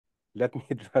let me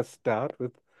just start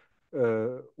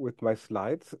with my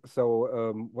slides.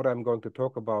 So what I'm going to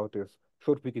talk about is,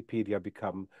 should Wikipedia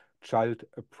become child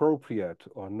appropriate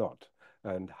or not?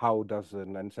 And how does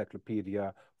an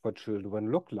encyclopedia for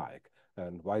children look like?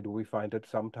 And why do we find it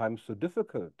sometimes so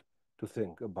difficult to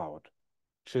think about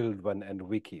children and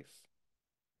wikis?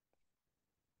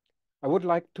 I would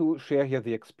like to share here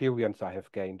the experience I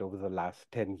have gained over the last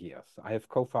 10 years. I have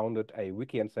co-founded a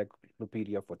wiki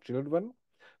encyclopedia for children,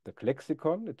 the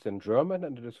Klexikon. It's in German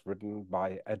and it is written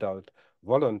by adult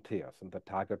volunteers. And the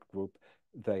target group,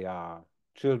 they are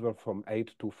children from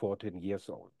 8 to 14 years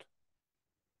old.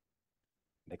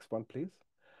 Next one, please.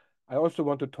 I also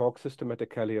want to talk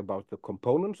systematically about the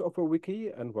components of a wiki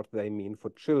and what they mean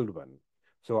for children.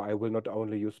 So I will not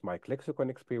only use my Klexikon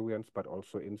experience, but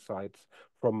also insights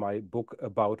from my book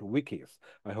about wikis.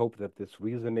 I hope that this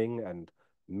reasoning and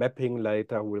mapping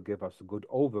later will give us a good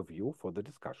overview for the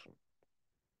discussion.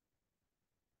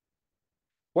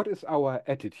 What is our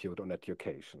attitude on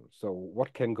education? So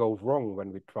what can go wrong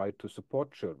when we try to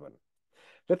support children?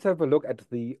 Let's have a look at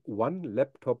the one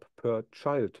laptop per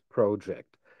child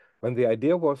project, when the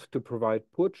idea was to provide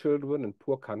poor children in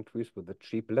poor countries with a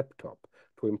cheap laptop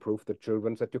to improve the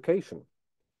children's education.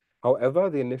 However,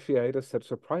 the initiators had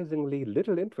surprisingly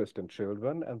little interest in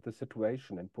children and the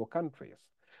situation in poor countries,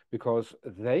 because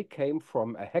they came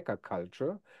from a hacker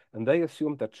culture and they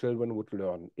assumed that children would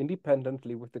learn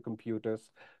independently with the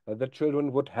computers, that the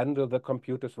children would handle the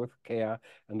computers with care,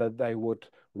 and that they would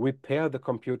repair the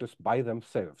computers by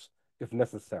themselves if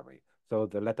necessary. So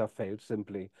the latter failed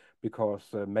simply because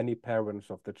many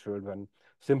parents of the children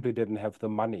simply didn't have the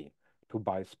money to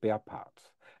buy spare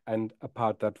parts. And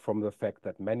apart that from the fact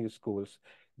that many schools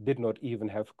did not even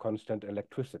have constant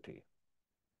electricity.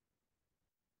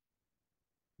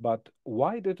 But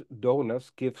why did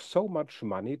donors give so much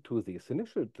money to these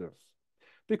initiatives?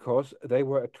 Because they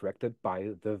were attracted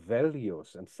by the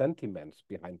values and sentiments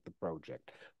behind the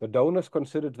project. The donors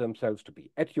considered themselves to be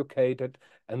educated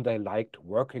and they liked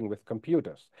working with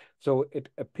computers. So it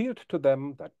appealed to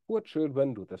them that poor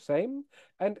children do the same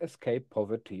and escape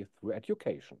poverty through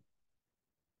education.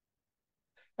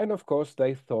 And of course,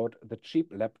 they thought the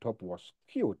cheap laptop was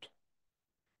cute,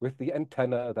 with the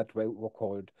antenna that were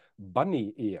called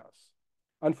bunny ears.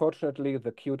 Unfortunately,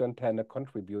 the cute antenna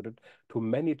contributed to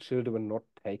many children not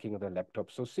taking the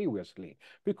laptop so seriously,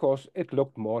 because it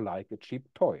looked more like a cheap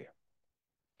toy.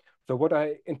 So what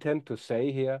I intend to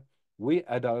say here, we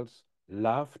adults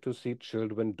love to see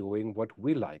children doing what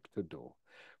we like to do.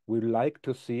 We like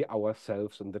to see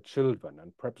ourselves in the children,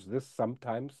 and perhaps this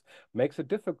sometimes makes it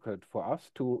difficult for us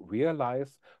to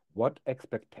realize what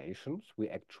expectations we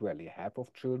actually have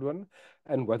of children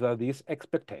and whether these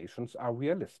expectations are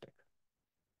realistic.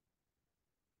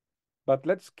 But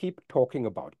let's keep talking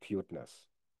about cuteness.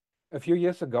 A few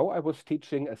years ago, I was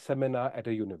teaching a seminar at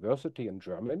a university in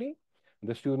Germany.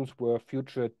 The students were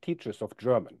future teachers of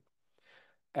German.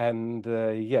 And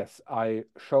yes, I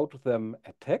showed them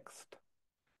a text.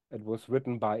 It was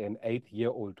written by an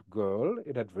 8-year-old girl.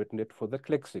 It had written it for the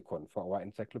Klexikon, for our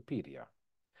encyclopedia.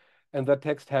 And the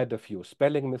text had a few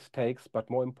spelling mistakes, but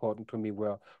more important to me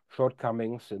were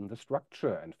shortcomings in the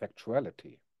structure and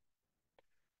factuality.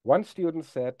 One student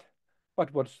said,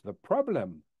 "But what's the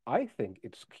problem? I think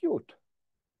it's cute."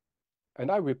 And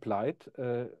I replied,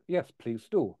 yes, please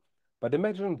do. But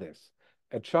imagine this.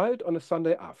 A child on a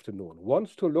Sunday afternoon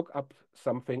wants to look up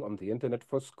something on the internet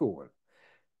for school.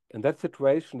 In that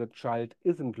situation, the child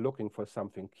isn't looking for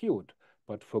something cute,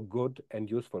 but for good and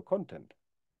useful content.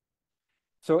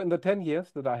 So in the 10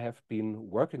 years that I have been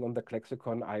working on the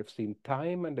Klexikon, I've seen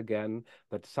time and again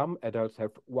that some adults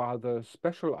have rather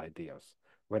special ideas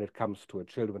when it comes to a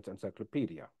children's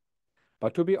encyclopedia.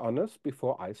 But to be honest,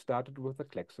 before I started with the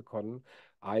Klexikon,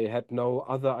 I had no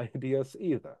other ideas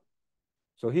either.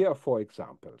 So here are 4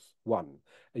 examples. 1.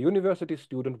 A university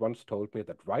student once told me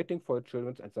that writing for a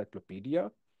children's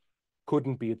encyclopedia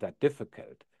couldn't be that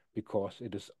difficult because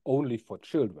it is only for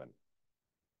children.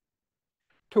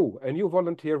 2. A new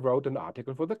volunteer wrote an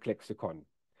article for the Klexikon.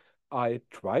 I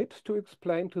tried to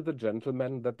explain to the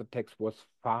gentleman that the text was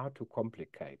far too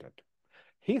complicated.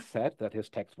 He said that his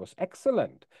text was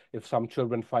excellent. If some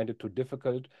children find it too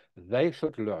difficult, they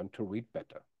should learn to read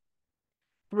better.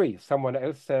 3. Someone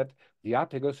else said the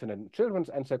articles in a children's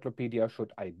encyclopedia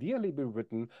should ideally be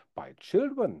written by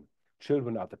children.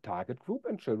 Children are the target group,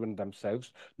 and children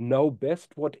themselves know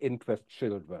best what interests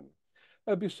children.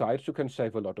 Besides, you can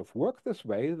save a lot of work this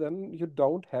way, then you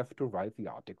don't have to write the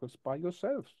articles by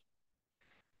yourselves.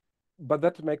 But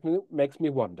that makes me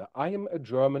wonder. I am a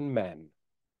German man.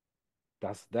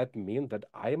 Does that mean that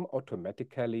I'm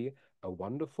automatically a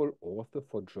wonderful author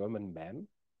for German men?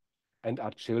 And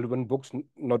are children books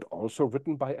not also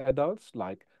written by adults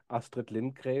like Astrid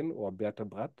Lindgren or Bertolt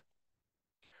Brecht?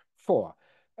 4.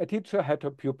 A teacher had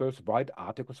her pupils write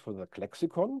articles for the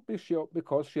Klexikon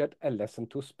because she had a lesson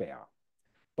to spare.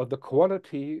 But the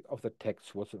quality of the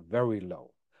text was very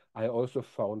low. I also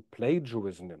found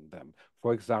plagiarism in them.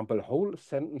 For example, whole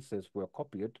sentences were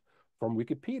copied from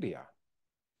Wikipedia.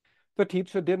 The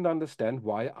teacher didn't understand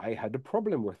why I had a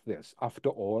problem with this. After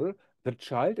all, the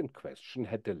child in question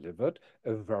had delivered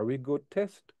a very good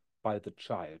test by the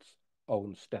child's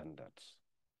own standards.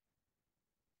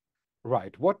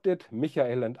 Right, what did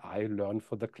Michael and I learn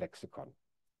for the Klexikon?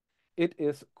 It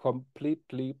is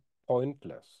completely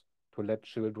pointless to let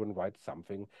children write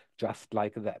something just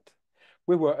like that.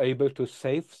 We were able to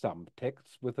save some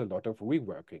texts with a lot of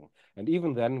reworking, and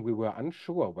even then we were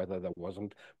unsure whether there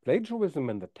wasn't plagiarism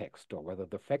in the text or whether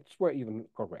the facts were even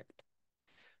correct.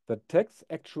 The text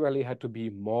actually had to be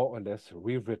more or less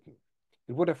rewritten.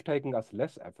 It would have taken us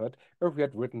less effort if we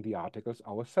had written the articles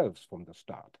ourselves from the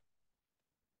start.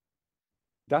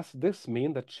 Does this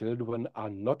mean that children are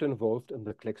not involved in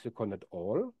the Klexikon at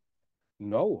all?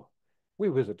 No. We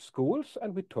visit schools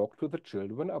and we talk to the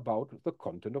children about the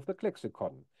content of the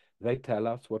Klexikon. They tell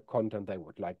us what content they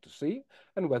would like to see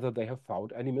and whether they have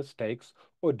found any mistakes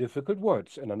or difficult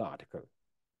words in an article.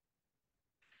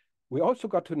 We also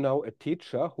got to know a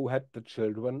teacher who had the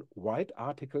children write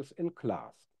articles in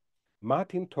class.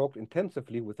 Martin talked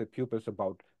intensively with the pupils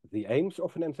about the aims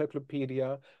of an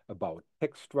encyclopedia, about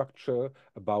text structure,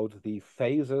 about the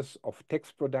phases of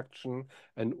text production,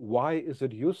 and why is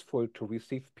it useful to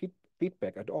receive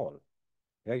feedback at all.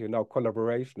 Yeah, you know,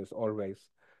 collaboration is always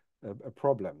a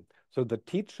problem. So the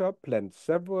teacher planned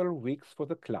several weeks for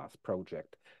the class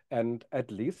project, and at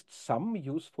least some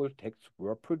useful texts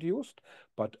were produced,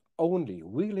 but only,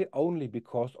 really only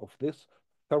because of this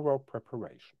thorough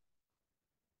preparation.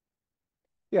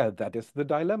 Yeah, that is the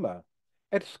dilemma.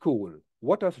 At school,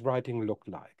 what does writing look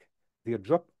like?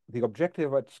 The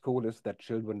objective at school is that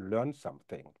children learn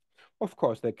something. Of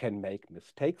course, they can make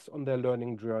mistakes on their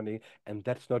learning journey, and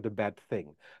that's not a bad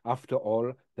thing. After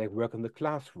all, they work in the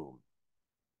classroom.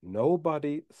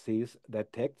 Nobody sees their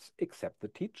texts except the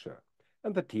teacher,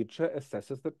 and the teacher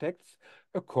assesses the texts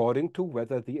according to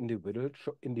whether the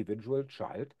individual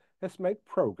child has made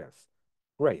progress.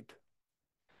 Great.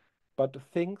 But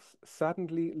things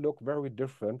suddenly look very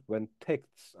different when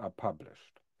texts are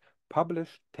published.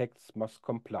 Published texts must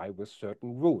comply with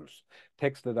certain rules.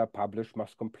 Texts that are published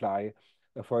must comply,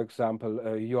 for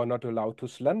example, you are not allowed to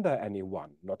slander anyone,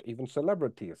 not even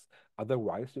celebrities.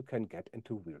 Otherwise, you can get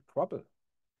into real trouble.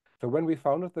 So when we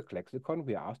founded the Klexikon,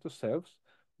 we asked ourselves,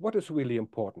 what is really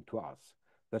important to us?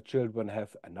 That children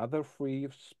have another free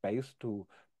space to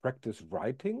practice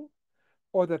writing,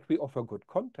 or that we offer good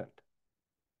content?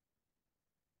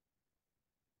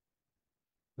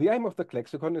 The aim of the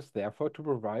Klexikon is therefore to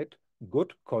provide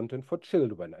good content for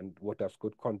children. And what does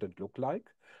good content look like?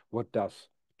 What does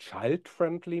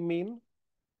child-friendly mean?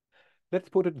 Let's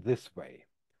put it this way.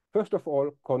 First of all,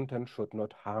 content should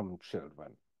not harm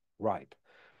children. Right.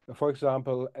 For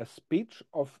example, a speech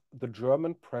of the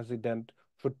German president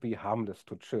should be harmless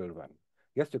to children.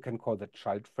 Yes, you can call that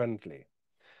child-friendly.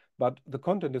 But if the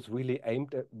content is really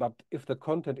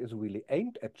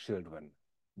aimed at children,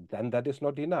 then that is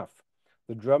not enough.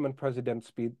 The German president's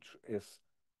speech is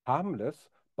harmless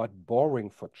but boring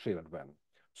for children.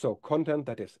 So content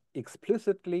that is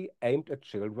explicitly aimed at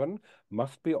children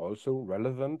must be also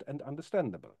relevant and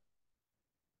understandable.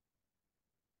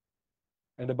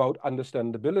 And about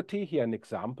understandability, here an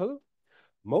example.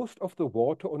 Most of the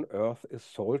water on Earth is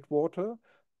salt water.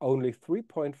 Only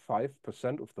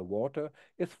 3.5% of the water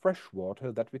is fresh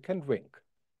water that we can drink.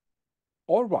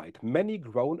 All right, many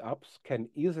grown-ups can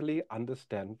easily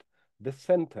understand this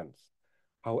sentence.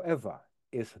 However,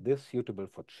 is this suitable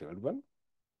for children?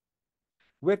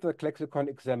 We at the Klexikon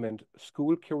examined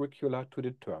school curricula to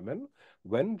determine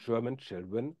when German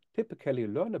children typically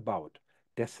learn about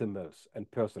decimals and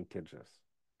percentages.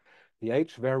 The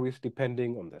age varies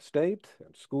depending on the state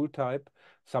and school type.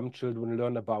 Some children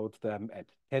learn about them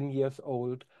at 10 years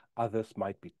old, others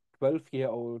might be 12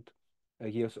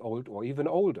 years old, or even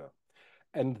older.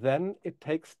 And then it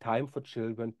takes time for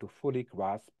children to fully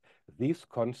grasp these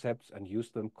concepts and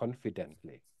use them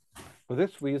confidently. For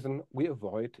this reason, we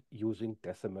avoid using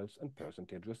decimals and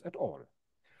percentages at all.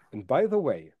 And by the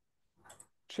way,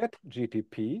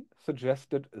 ChatGPT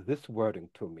suggested this wording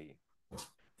to me.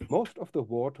 Most of the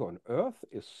water on Earth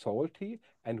is salty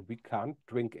and we can't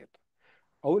drink it.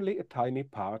 Only a tiny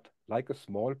part, like a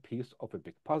small piece of a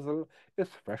big puzzle, is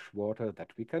fresh water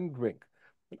that we can drink.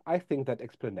 I think that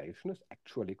explanation is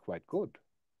actually quite good.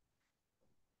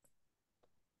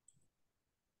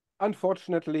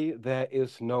 Unfortunately, there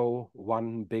is no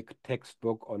one big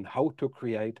textbook on how to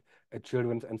create a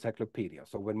children's encyclopedia.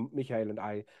 So when Michael and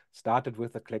I started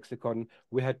with the Klexikon,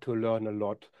 we had to learn a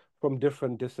lot from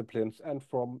different disciplines and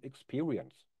from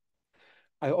experience.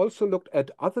 I also looked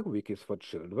at other wikis for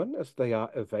children as they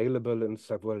are available in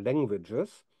several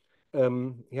languages.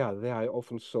 Yeah, there I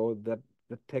often saw that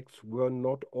the texts were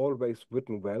not always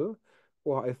written well,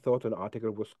 or I thought an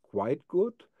article was quite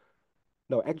good.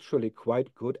 No, actually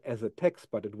quite good as a text,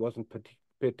 but it wasn't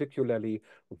particularly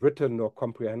written or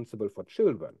comprehensible for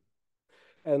children.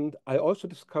 And I also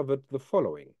discovered the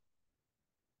following.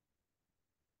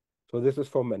 So this is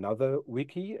from another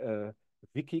wiki,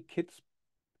 WikiKids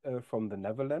from the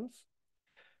Netherlands.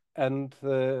 And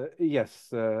yes,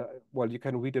 well, you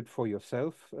can read it for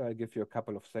yourself. I give you a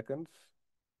couple of seconds.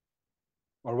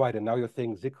 All right, and now you're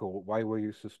saying, Ziko, why were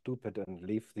you so stupid and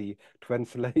leave the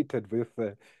translated with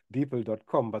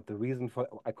DeepL.com? But the reason for,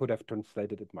 I could have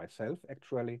translated it myself,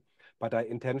 actually, but I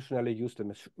intentionally used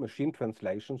a machine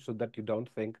translation so that you don't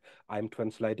think I'm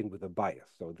translating with a bias.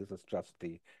 So this is just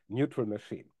the neutral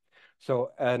machine.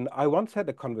 So, and I once had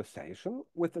a conversation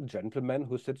with a gentleman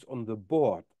who sits on the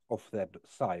board of that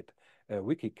site,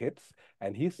 WikiKids,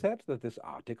 and he said that this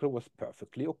article was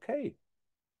perfectly okay.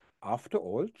 After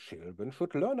all, children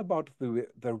should learn about the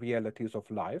realities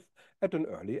of life at an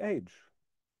early age.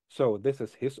 So this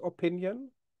is his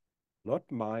opinion, not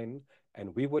mine,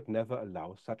 and we would never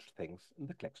allow such things in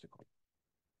the Klexikon.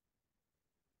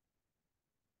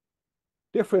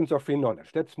 Difference of free knowledge.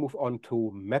 Let's move on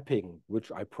to mapping,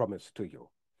 which I promised to you.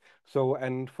 So,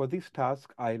 and for this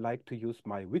task, I like to use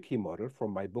my wiki model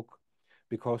from my book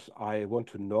because I want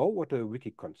to know what a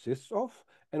wiki consists of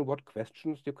and what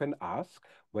questions you can ask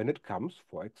when it comes,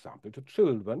 for example, to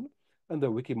children. And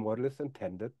the wiki model is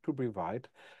intended to provide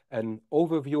an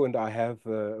overview. And I have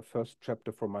a first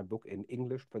chapter from my book in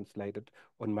English translated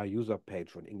on my user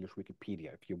page on English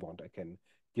Wikipedia. If you want, I can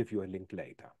give you a link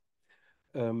later.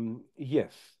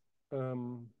 Yes.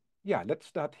 Yeah, let's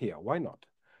start here. Why not?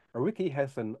 A wiki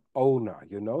has an owner,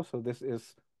 so this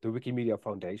is the Wikimedia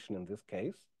Foundation in this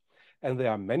case. And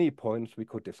there are many points we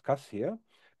could discuss here,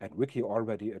 and Wiki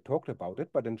already talked about it,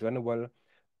 but in general,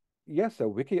 yes, a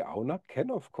wiki owner can,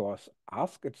 of course,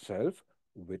 ask itself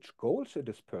which goals it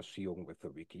is pursuing with the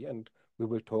wiki, and we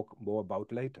will talk more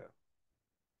about later.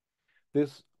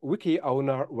 This wiki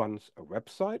owner runs a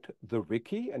website, the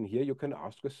wiki, and here you can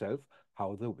ask yourself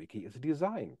how the wiki is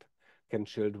designed. Can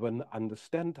children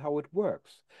understand how it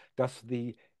works? Does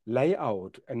the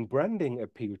layout and branding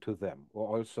appeal to them?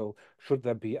 Or also, should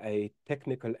there be a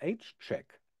technical age check?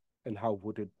 And how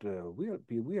would it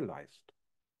be realized?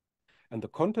 And the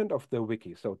content of the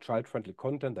wiki, so child-friendly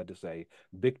content, that is a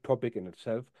big topic in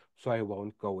itself, so I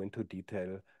won't go into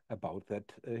detail about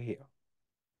that here.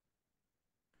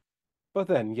 But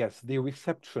then, yes, the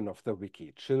reception of the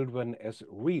wiki, children as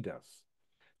readers.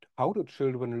 How do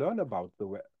children learn about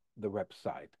the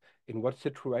website? In what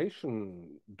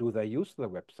situation do they use the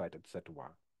website, etc.?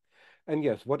 And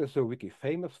yes, what is a wiki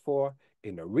famous for?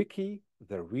 In a wiki,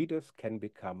 the readers can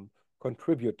become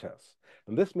contributors.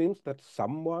 And this means that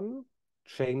someone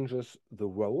changes the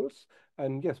roles.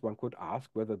 And yes, one could ask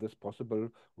whether this possible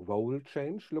role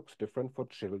change looks different for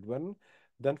children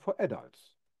than for adults,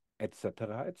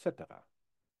 etc., etc.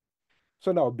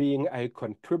 So now being a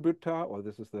contributor, or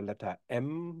this is the letter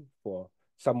M for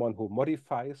someone who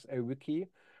modifies a wiki,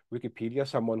 Wikipedia,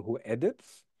 someone who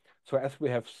edits. So as we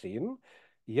have seen,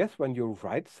 yes, when you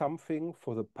write something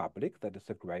for the public, that is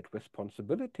a great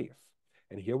responsibility.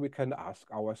 And here we can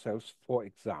ask ourselves, for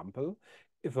example,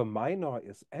 if a minor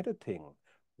is editing,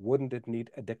 wouldn't it need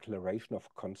a declaration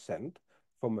of consent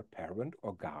from a parent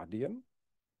or guardian?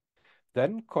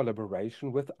 Then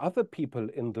collaboration with other people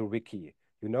in the wiki,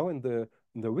 in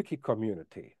the wiki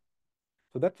community.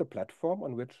 So that's a platform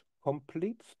on which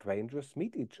complete strangers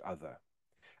meet each other.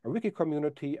 A wiki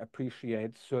community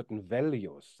appreciates certain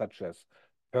values such as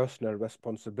personal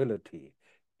responsibility,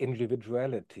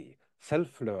 individuality,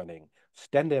 self-learning,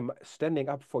 standing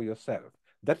up for yourself.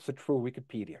 That's a true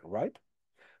Wikipedia, right?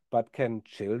 But can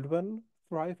children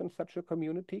thrive in such a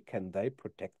community? Can they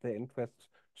protect their interests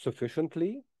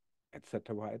sufficiently? Etc.,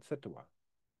 etc.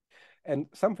 And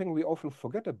something we often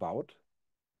forget about,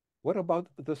 what about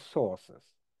the sources?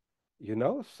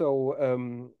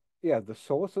 Yeah, the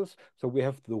sources. So we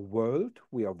have the world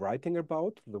we are writing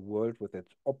about, the world with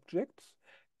its objects.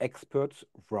 Experts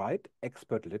write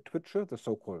expert literature, the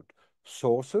so-called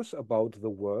sources about the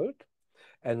world.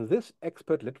 And this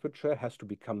expert literature has to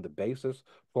become the basis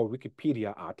for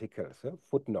Wikipedia articles,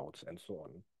 footnotes, and so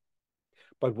on.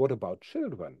 But what about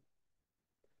children?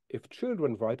 If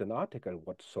children write an article,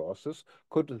 what sources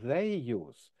could they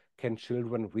use? Can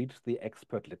children read the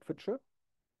expert literature?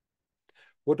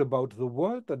 What about the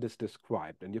world that is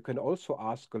described? And you can also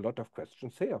ask a lot of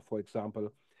questions here. For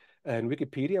example, in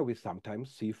Wikipedia, we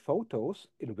sometimes see photos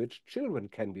in which children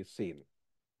can be seen.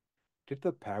 Did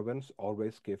the parents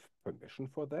always give permission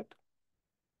for that?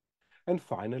 And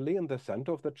finally, in the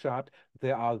center of the chart,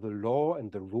 there are the law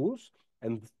and the rules.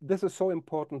 And this is so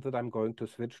important that I'm going to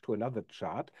switch to another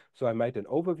chart. So I made an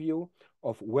overview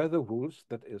of where the rules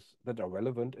that are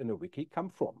relevant in a wiki come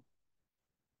from.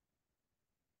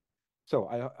 So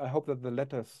I hope that the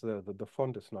letters, the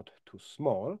font is not too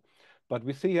small, but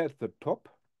we see here at the top,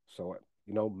 so,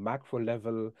 macro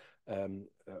level,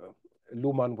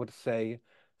 Luhmann would say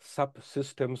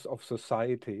subsystems of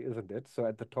society, isn't it? So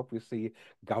at the top we see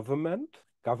government.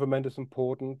 Government is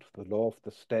important, the law of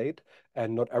the state,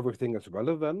 and not everything is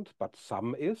relevant, but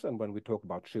some is. And when we talk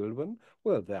about children,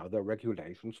 well, there are the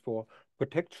regulations for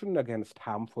protection against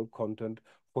harmful content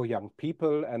for young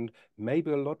people, and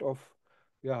maybe a lot of,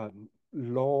 yeah,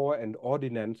 law and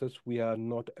ordinances we are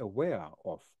not aware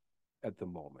of at the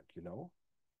moment.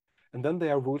 And then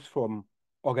there are rules from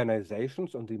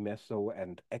organizations on the meso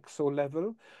and exo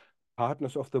level,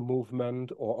 partners of the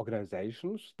movement or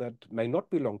organizations that may not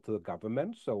belong to the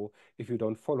government. So if you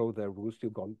don't follow their rules,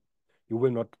 you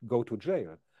will not go to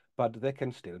jail. But they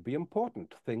can still be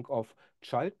important. Think of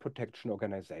child protection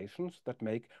organizations that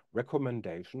make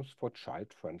recommendations for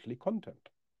child-friendly content.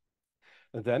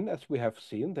 And then, as we have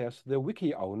seen, there's the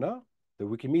wiki owner, the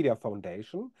Wikimedia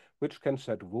Foundation, which can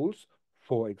set rules,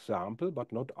 for example,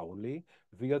 but not only,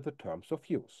 via the terms of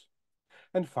use.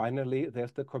 And finally,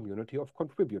 there's the community of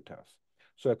contributors.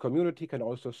 So a community can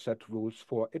also set rules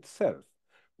for itself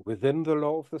within the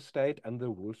law of the state and the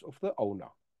rules of the owner,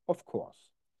 of course.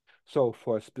 So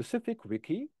for a specific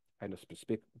wiki and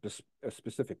a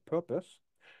specific purpose,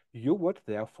 you would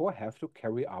therefore have to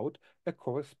carry out a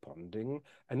corresponding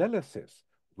analysis.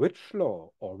 Which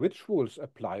law or which rules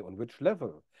apply on which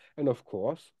level? And of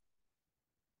course,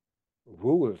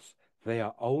 rules, they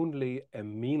are only a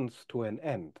means to an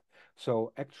end.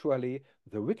 So actually,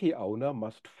 the wiki owner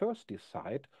must first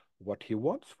decide what he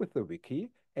wants with the wiki,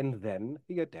 and then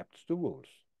he adapts the rules.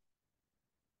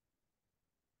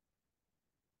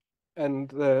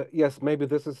 And yes, maybe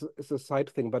this is a side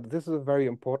thing, but this is a very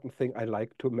important thing I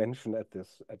like to mention at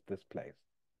this place.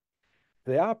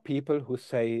 There are people who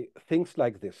say things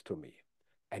like this to me.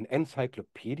 An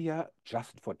encyclopedia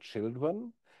just for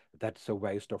children? That's a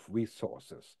waste of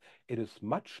resources. It is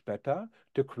much better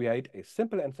to create a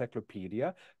simple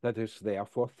encyclopedia that is there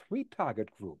for 3 target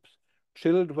groups: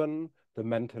 children, the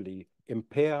mentally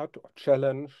impaired or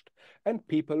challenged, and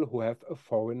people who have a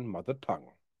foreign mother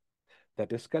tongue.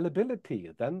 That is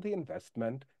scalability. Then the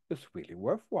investment is really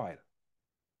worthwhile.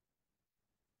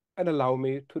 And allow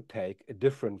me to take a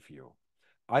different view.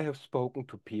 I have spoken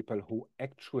to people who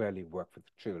actually work with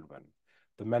children,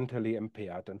 the mentally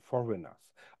impaired and foreigners.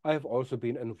 I have also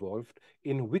been involved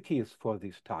in wikis for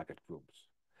these target groups.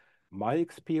 My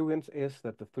experience is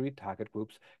that the 3 target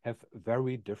groups have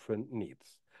very different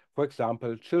needs. For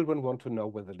example, children want to know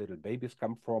where the little babies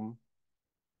come from,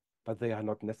 but they are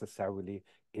not necessarily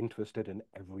interested in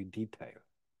every detail.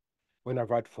 When I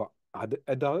write for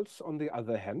adults, on the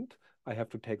other hand, I have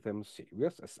to take them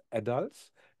serious as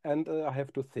adults, and I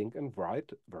have to think and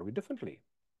write very differently.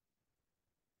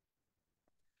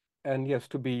 And yes,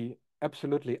 to be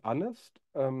absolutely honest,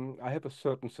 I have a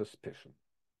certain suspicion.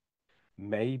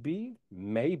 Maybe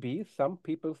some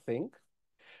people think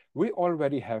we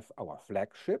already have our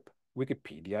flagship,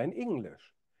 Wikipedia in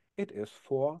English. It is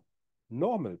for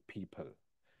normal people,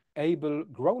 able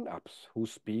grown-ups who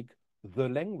speak the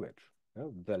language,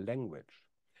 the language.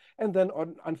 And then,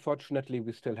 unfortunately,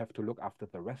 we still have to look after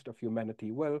the rest of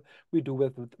humanity. Well, we do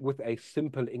with a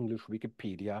simple English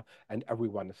Wikipedia, and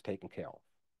everyone is taken care of.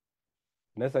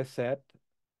 And as I said,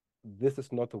 this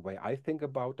is not the way I think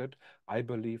about it. I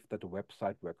believe that a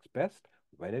website works best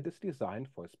when it is designed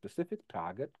for a specific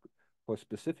target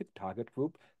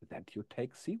group that you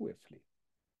take seriously.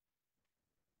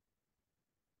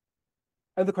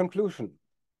 And the conclusion: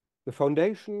 the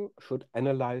foundation should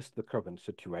analyze the current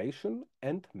situation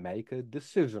and make a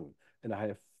decision. And I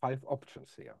have 5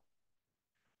 options here.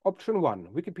 Option 1,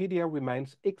 Wikipedia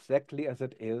remains exactly as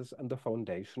it is, and the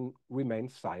foundation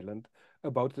remains silent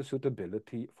about the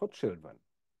suitability for children.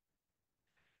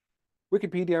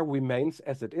 Wikipedia remains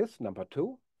as it is, number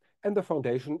 2, and the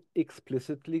foundation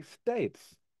explicitly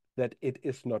states that it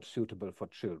is not suitable for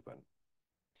children.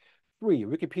 3,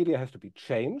 Wikipedia has to be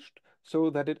changed so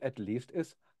that it at least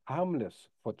is harmless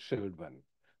for children.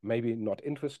 Maybe not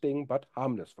interesting, but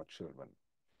harmless for children.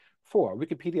 4,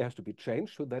 Wikipedia has to be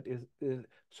changed so that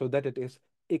it is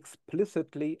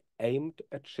explicitly aimed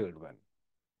at children.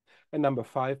 And number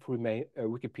 5,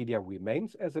 Wikipedia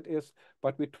remains as it is,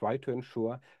 but we try to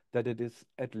ensure that it is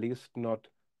at least not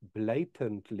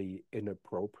blatantly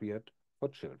inappropriate for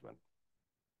children.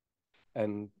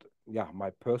 And yeah, my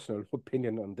personal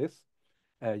opinion on this,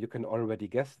 you can already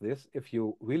guess this. If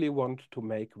you really want to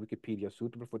make Wikipedia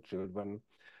suitable for children,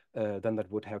 then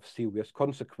that would have serious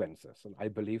consequences. And I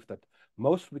believe that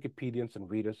most Wikipedians and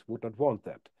readers would not want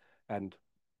that. And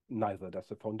neither does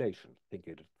the foundation think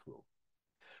it is true.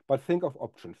 But think of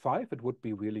option 5. It would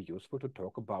be really useful to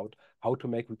talk about how to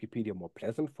make Wikipedia more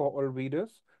pleasant for all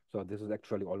readers. So this is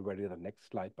actually already the next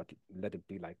slide, but let it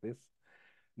be like this.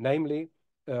 Namely,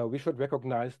 we should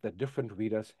recognize that different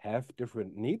readers have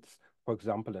different needs. For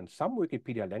example, in some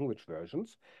Wikipedia language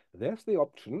versions, there's the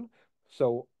option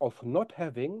of not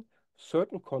having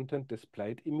certain content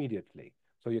displayed immediately.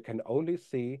 So you can only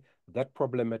see that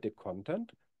problematic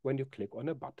content when you click on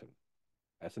a button,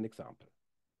 as an example.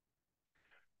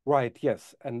 Right,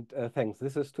 yes, and thanks.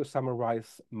 This is to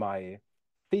summarize my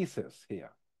thesis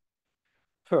here.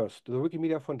 First, the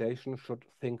Wikimedia Foundation should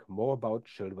think more about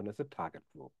children as a target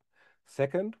group.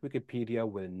 Second, Wikipedia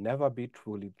will never be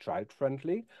truly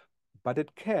child-friendly, but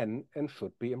it can and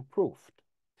should be improved.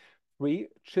 3,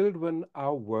 children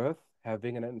are worth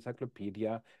having an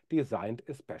encyclopedia designed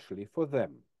especially for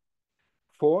them.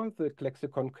 4, the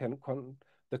Klexikon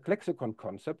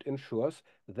concept ensures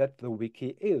that the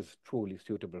wiki is truly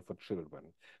suitable for children.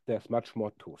 There's much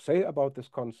more to say about this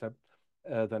concept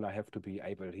than I have to be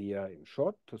able here in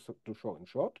short to show in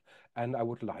short. And I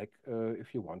would like,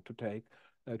 if you want to to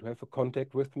have a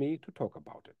contact with me to talk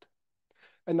about it.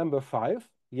 And number 5,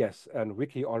 yes, and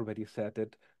Wiki already said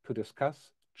it, to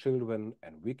discuss children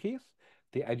and wikis,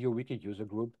 the EduWiki user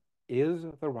group is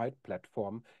the right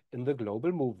platform in the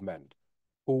global movement.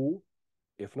 Who,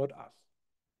 if not us?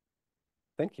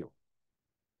 Thank you.